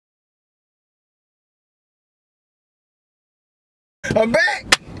I'm back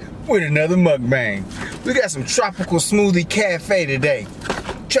with another mukbang. We got some tropical smoothie cafe today.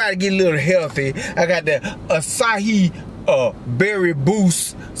 Try to get a little healthy. I got the acai berry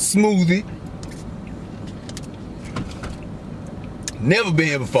boost smoothie. Never been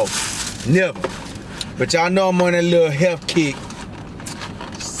here before. Never. But y'all know I'm on that little health kick.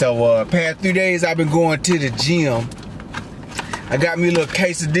 So past 3 days I've been going to the gym. I got me a little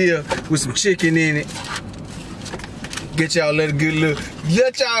quesadilla with some chicken in it. Let y'all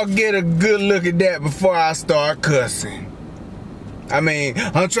get a good look at that before I start cussing. I mean,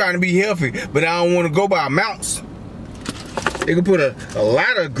 I'm trying to be healthy, but I don't want to go by amounts. They can put a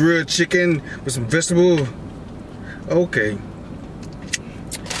lot of grilled chicken with some vegetables. Okay.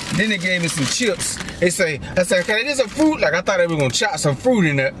 Then they gave me some chips. I said, can I get some fruit? Like, I thought they were gonna chop some fruit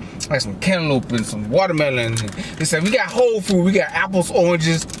in there. Like some cantaloupe and some watermelon. They said, we got whole fruit. We got apples,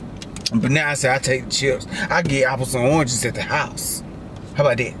 oranges. But now I said, I take the chips. I get apples and oranges at the house. How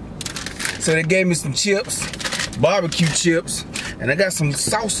about that? So they gave me some chips, barbecue chips, and I got some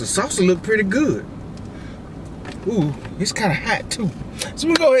salsa. Salsa look pretty good. Ooh, it's kind of hot too. So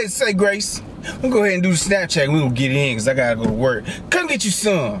we go ahead and say grace. We'll go ahead and do the Snapchat and we're gonna get in because I gotta go to work. Come get you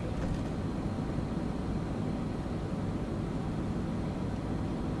some.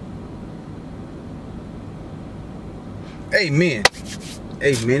 Amen.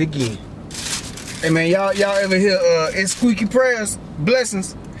 Amen again. Hey man, y'all ever hear in squeaky prayers,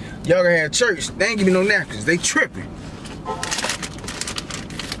 blessings? Y'all gonna have church. They ain't give me no napkins. They tripping.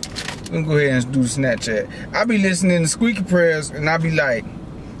 Let me go ahead and do the Snapchat. I be listening to squeaky prayers and I be like,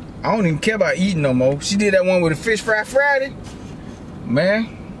 I don't even care about eating no more. She did that one with the fish fry Friday.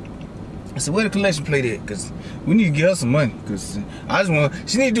 Man. I said, where the collection plate at? Because we need to get her some money. Because I just want,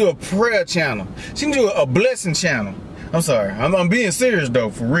 she need to do a prayer channel. She need to do a blessing channel. I'm sorry. I'm being serious though,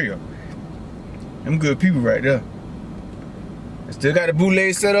 for real. Them good people right there. I still got the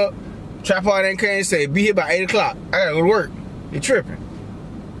bootleg set up. Tripod ain't came and say, be here by 8 o'clock. I gotta go to work. They tripping.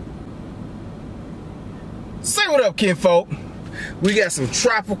 Say what up, kinfolk. We got some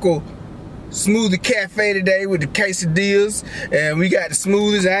tropical smoothie cafe today with the quesadillas, and we got the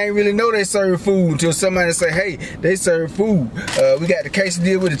smoothies. I ain't really know they serve food until somebody say, hey, they serve food. We got the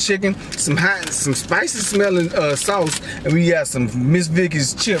quesadilla with the chicken, some hot, some spicy smelling sauce, and we got some Miss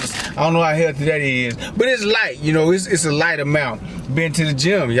Vicky's chips. I don't know how healthy that is, but it's light, you know, it's a light amount. Been to the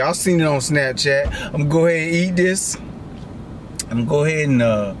gym, y'all seen it on Snapchat. I'm gonna go ahead and eat this. I'm gonna go ahead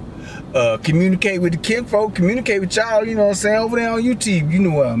and communicate with the kinfolk, communicate with y'all, you know what I'm saying, over there on YouTube. You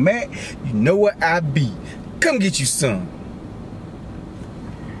know where I'm at, you know where I be. Come get you some.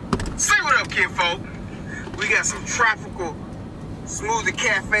 Say what up, kinfolk. We got some tropical smoothie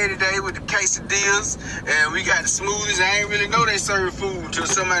cafe today with the quesadillas, and we got the smoothies. I ain't really know they serve food until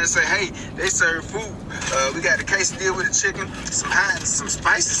somebody say, hey, they serve food. We got the quesadilla with the chicken, some hot, some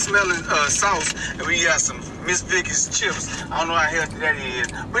spicy smelling sauce, and we got some Miss Vicky's chips. I don't know how healthy that is,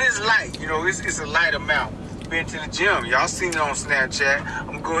 but it's light, you know, it's a light amount. Been to the gym, y'all seen it on Snapchat. I'm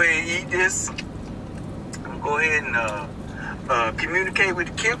gonna go ahead and eat this. I'm gonna go ahead and communicate with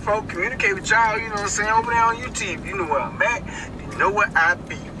the kinfolk, communicate with y'all, you know what I'm saying, over there on YouTube. You know where I'm at, you know where I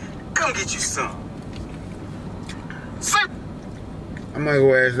be. Come get you some. I might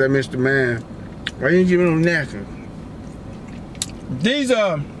go ask that Mr. Man, why you didn't give me no napkin? These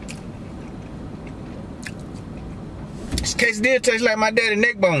this quesadilla tastes like my daddy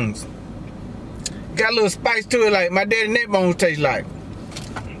neck bones. Got a little spice to it like my daddy neck bones taste like.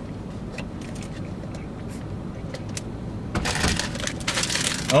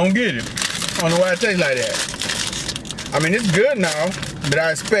 I don't get it. I don't know why it tastes like that. I mean, it's good now, but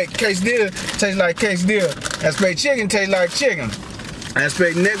I expect quesadilla taste like quesadilla. I expect chicken taste like chicken. I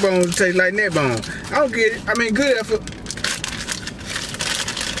expect neck bones to taste like neck bones. I don't get it. I mean, good effort.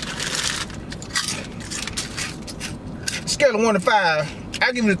 Scale of 1 to 5,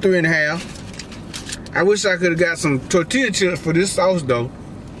 I give it a 3.5. I wish I could have got some tortilla chips for this sauce though,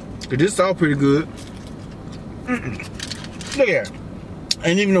 cause this sauce pretty good. Look at that.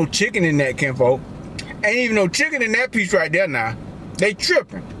 Ain't even no chicken in that, kinfolk. Ain't even no chicken in that piece right there now. They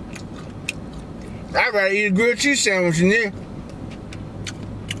tripping. I'd rather eat a grilled cheese sandwich in there.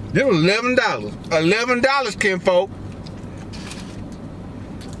 This was $11. $11, kinfolk.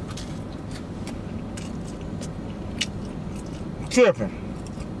 Tripping.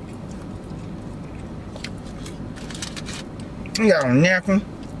 You got a napkin.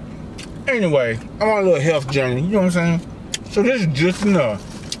 Anyway, I'm on a little health journey, you know what I'm saying? So this is just enough.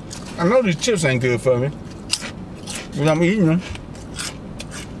 I know these chips ain't good for me, but I'm eating them.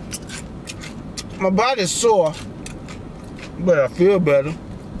 My body's sore, but I feel better.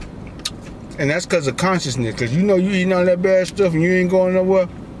 And that's because of consciousness. Because you know you eating all that bad stuff and you ain't going nowhere.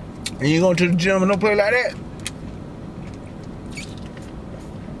 And you ain't going to the gym and no place like that.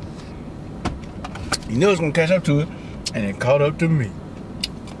 You know it's going to catch up to it. And it caught up to me.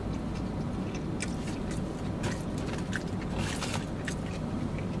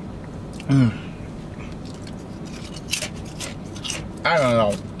 I don't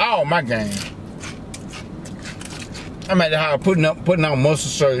know. Oh, my game. I'm at the house putting on muscle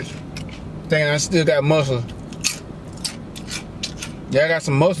shirts. Thinking I still got muscles. Yeah, I got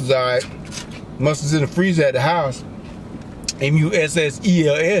some muscles, alright. Muscles in the freezer at the house.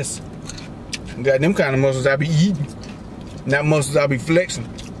 MUSSELS. Got them kind of muscles I be eating. Not muscles I be flexing.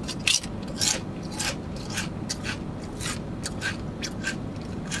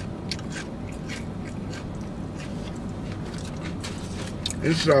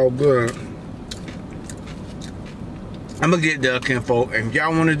 It's all good. I'm gonna get there, kinfolk. And if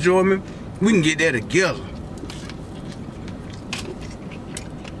y'all wanna join me, we can get there together.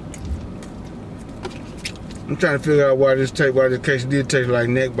 I'm trying to figure out why this quesadilla tastes like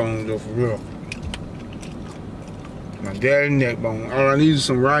neck bones though, for real. My daddy neck bone. All I need is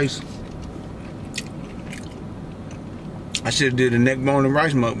some rice. I should have did a neck bone and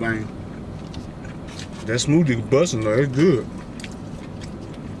rice mukbang. That smoothie busting though, it's good.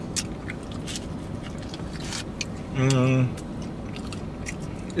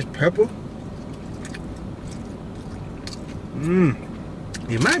 It's pepper.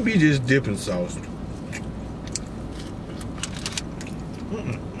 It might be just dipping sauce.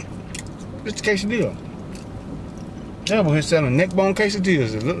 It's a quesadilla. They're over here selling neck bone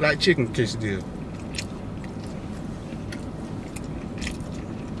quesadillas. It look like chicken quesadillas.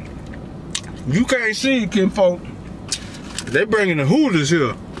 You can't see it, kinfolk. They bringing the Hooters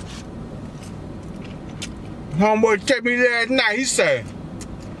here. Homeboy text me last night. He said,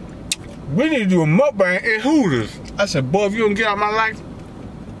 we need to do a mukbang at Hooters. I said, boy, if you don't get out of my life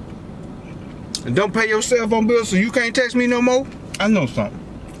and don't pay your cell phone bill so you can't text me no more, I know something.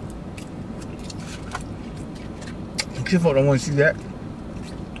 Kinfolk don't want to see that.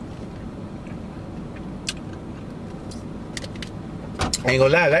 I ain't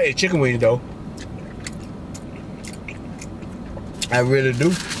gonna lie, I ate chicken wings though. I really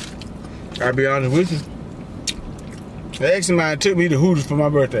do. I'll be honest with you. The ex of mine took me to Hooters for my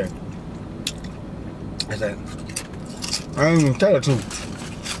birthday. I said, I didn't even tell her to.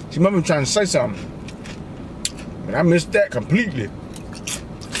 She must be trying to say something. But I missed that completely.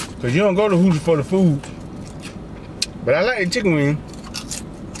 Cause you don't go to Hooters for the food. But I like the chicken wing.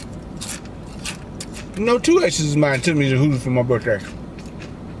 You know, two exes of mine took me to Hooters for my birthday.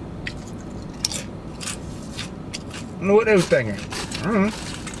 I don't know what they was thinking. I don't know.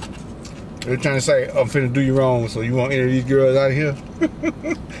 They were trying to say, I'm finna do you wrong, so you want any of these girls out of here?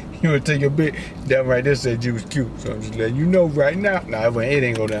 You wanna take a bit? That right there said you was cute, so I'm just letting you know right now. Nah, it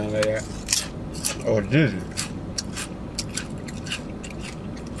ain't go down like that. Or did it?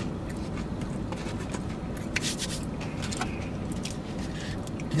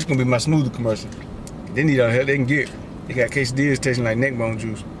 This gonna be my smoothie commercial. They need all the help they can get. They got quesadillas tasting like neck bone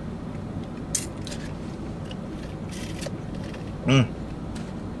juice.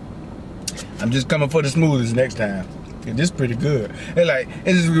 I'm just coming for the smoothies next time. This is pretty good.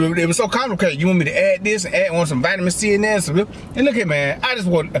 It was so complicated. You want me to add this and add some vitamin C in there? And look at man, I just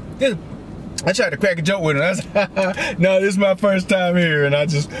want this. I tried to crack a joke with him. I said, no, this is my first time here, and I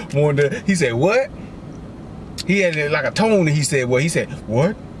just wanted to. He said, what? He had like a tone, and he said, what? He said,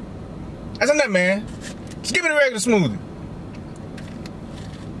 what? I said, no, man. Just give me the regular smoothie.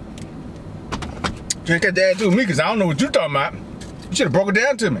 You ain't got to add to me, because I don't know what you're talking about. You should have broke it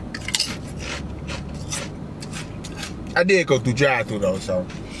down to me. I did go through drive-thru though, so.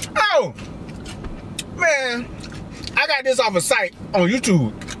 Oh! Man, I got this off a site on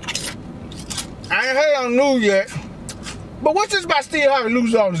YouTube. I ain't heard on the news yet. But what's this about Steve Harvey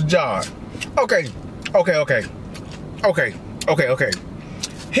losing all his job? Okay.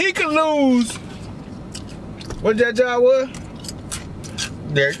 He could lose. What that job was?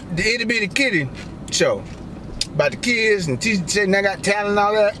 The itty bitty kitty show. About the kids and teachers saying they got talent and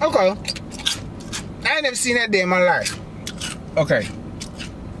all that. Okay. I ain't never seen that day in my life. Okay.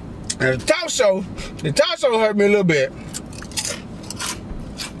 Now the talk show hurt me a little bit.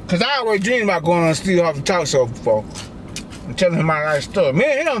 Cause I always dreamed about going on Steve Harvey talk show before. And telling him my life story. Me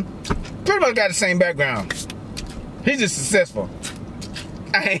and him pretty much got the same background. He's just successful.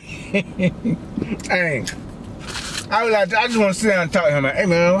 I just want to sit down and talk to him. Like, hey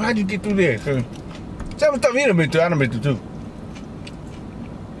man, how'd you get through this? Some stuff he done been through, I done been through too.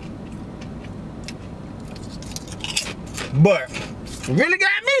 But what really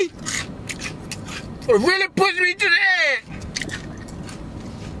got me It really pushed me to the edge.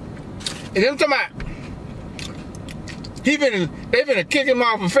 And them talking about, they finna kick him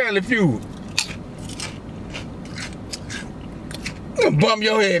off of Family Feud. I'm gonna bump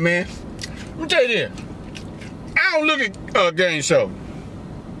your head, man. Let me tell you this. I don't look at a game show.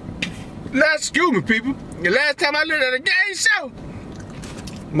 Excuse me, people. The last time I looked at a game show,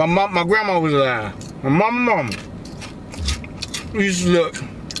 my grandma was alive. My mama. We used to look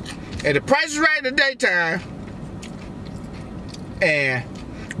at The Price is Right in the daytime and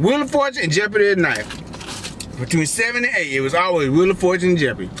Wheel of Fortune and Jeopardy at night. Between 7 and 8, it was always Wheel of Fortune and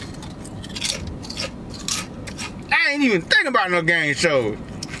Jeopardy. I ain't even think about no game shows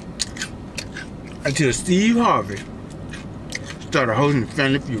until Steve Harvey started hosting the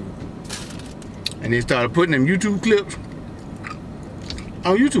Family Feud. And they started putting them YouTube clips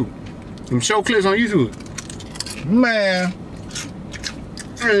on YouTube. Them show clips on YouTube. Man,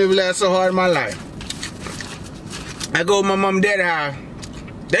 I ain't never laughed so hard in my life. I go to my mom and dad's house,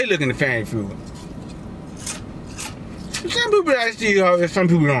 they look in the Family Feud. Some people like Steve Harvey, some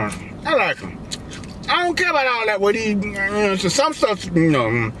people don't. I like him. I don't care about all that, what he, so some stuff, you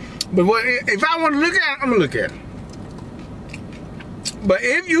know, but what, if I want to look at it, I'm going to look at it. But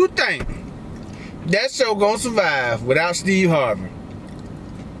if you think that show going to survive without Steve Harvey,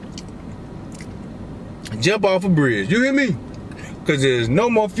 jump off a bridge. You hear me? Because there's no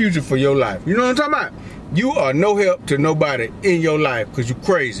more future for your life. You know what I'm talking about? You are no help to nobody in your life because you're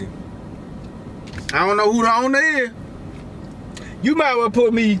crazy. I don't know who the owner is. You might well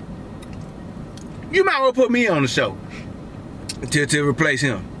put me on the show to replace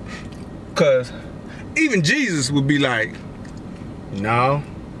him. Because even Jesus would be like, no,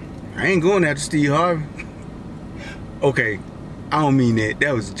 I ain't going after Steve Harvey. Okay, I don't mean that.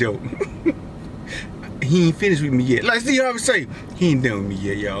 That was a joke. He ain't finished with me yet. Like Steve Harvey say, he ain't done with me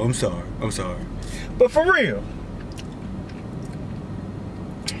yet, y'all. I'm sorry. But for real,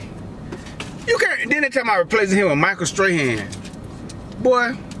 you can't. Then they talking about replacing him with Michael Strahan.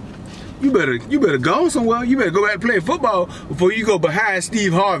 Boy, you better go somewhere. You better go back and play football before you go behind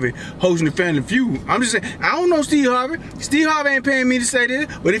Steve Harvey hosting the Family Feud. I'm just saying, I don't know Steve Harvey. Steve Harvey ain't paying me to say this,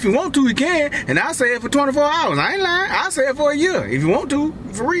 but if you want to, he can, and I'll say it for 24 hours. I ain't lying. I'll say it for a year if you want to,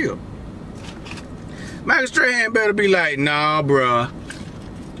 for real. Michael Strahan better be like, nah, bruh.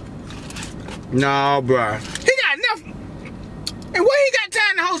 Nah, bruh. He got enough. And what he got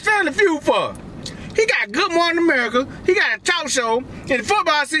time to host Family Feud for? He got Good Morning America. He got a talk show. In the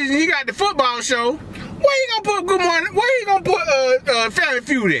football season, he got the football show. Where he gonna put Good Morning? Where he gonna put Family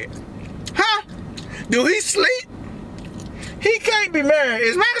Feud at? Huh? Do he sleep? He can't be married.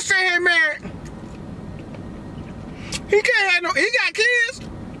 Is Michael Strahan married? He can't have no. He got kids.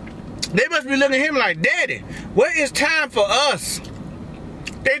 They must be looking at him like, Daddy, what is time for us?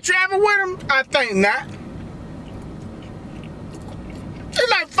 They travel with him? I think not. It's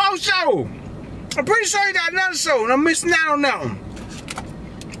like 4 shows. I'm pretty sure he got another show, and I'm missing out on that one.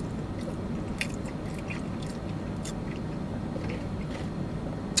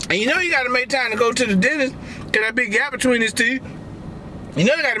 And you know you got to make time to go to the dentist, get that big gap between his teeth. You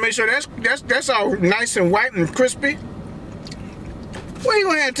know you got to make sure that's all nice and white and crispy. Where you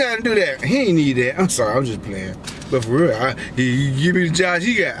gonna have time to do that? He ain't need that. I'm sorry, I'm just playing. But for real, you give me the jobs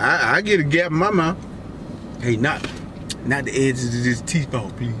he got. I get a gap in my mouth. Hey, not the edges of this teeth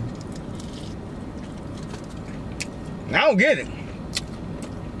bone, please. I don't get it.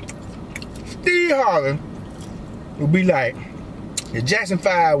 Steve Harvey would be like the Jackson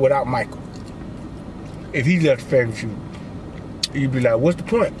 5 without Michael. If he left the Family Feud, he'd be like, what's the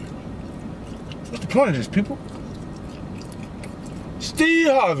point? What's the point of this, people? Steve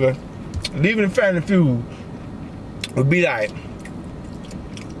Harvey leaving the Family Feud would be like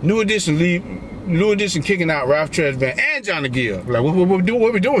New Edition kicking out Ralph Tresvant and Johnny Gill. Like, what we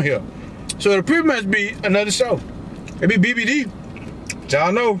doing here? So it'll pretty much be another show. It'd be BBD.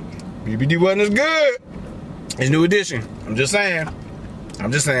 Y'all know BBD wasn't as good as New Edition. I'm just saying.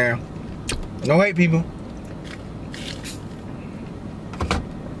 No hate, people.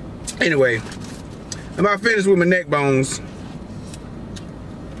 Anyway, I'm about finished with my neck bones.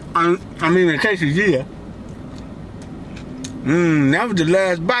 I mean, in case it's here. That was the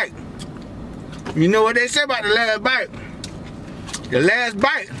last bite. You know what they say about the last bite? The last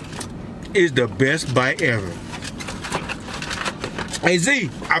bite is the best bite ever. Hey Z,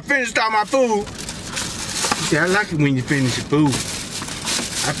 I finished all my food. See, I like it when you finish your food.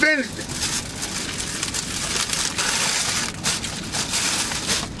 I finished it.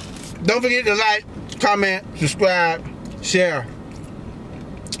 Don't forget to like, comment, subscribe, share.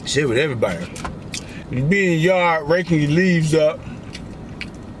 Share with everybody. You be in the yard raking your leaves up.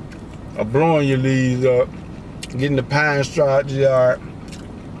 of blowing your leaves up, getting the pine straw out the yard,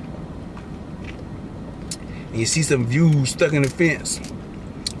 and you see some views stuck in the fence,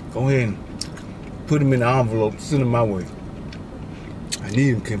 go ahead and put them in the envelope, send them my way. I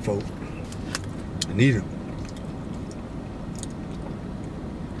need them, kinfolk. I need them.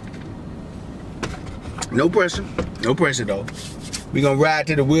 No pressure. No pressure, though. We gonna ride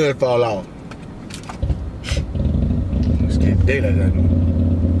till the wheels fall off. Let's get daylight out here.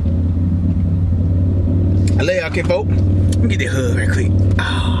 I lay out, kinfolk. Let me get that hug right quick.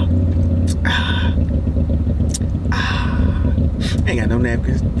 I ain't got no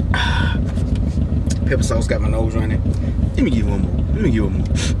napkins. Pepper sauce got my nose running. Let me give one more. Let me give one more.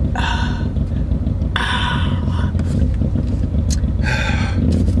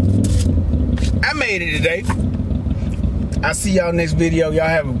 I made it today. I'll see y'all next video. Y'all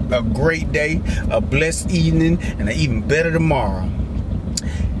have a great day, a blessed evening, and an even better tomorrow.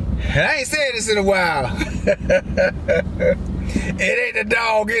 And I ain't said this in a while. It ain't the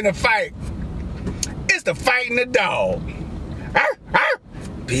dog in the fight. It's the fighting the dog.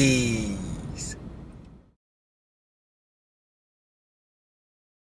 Peace.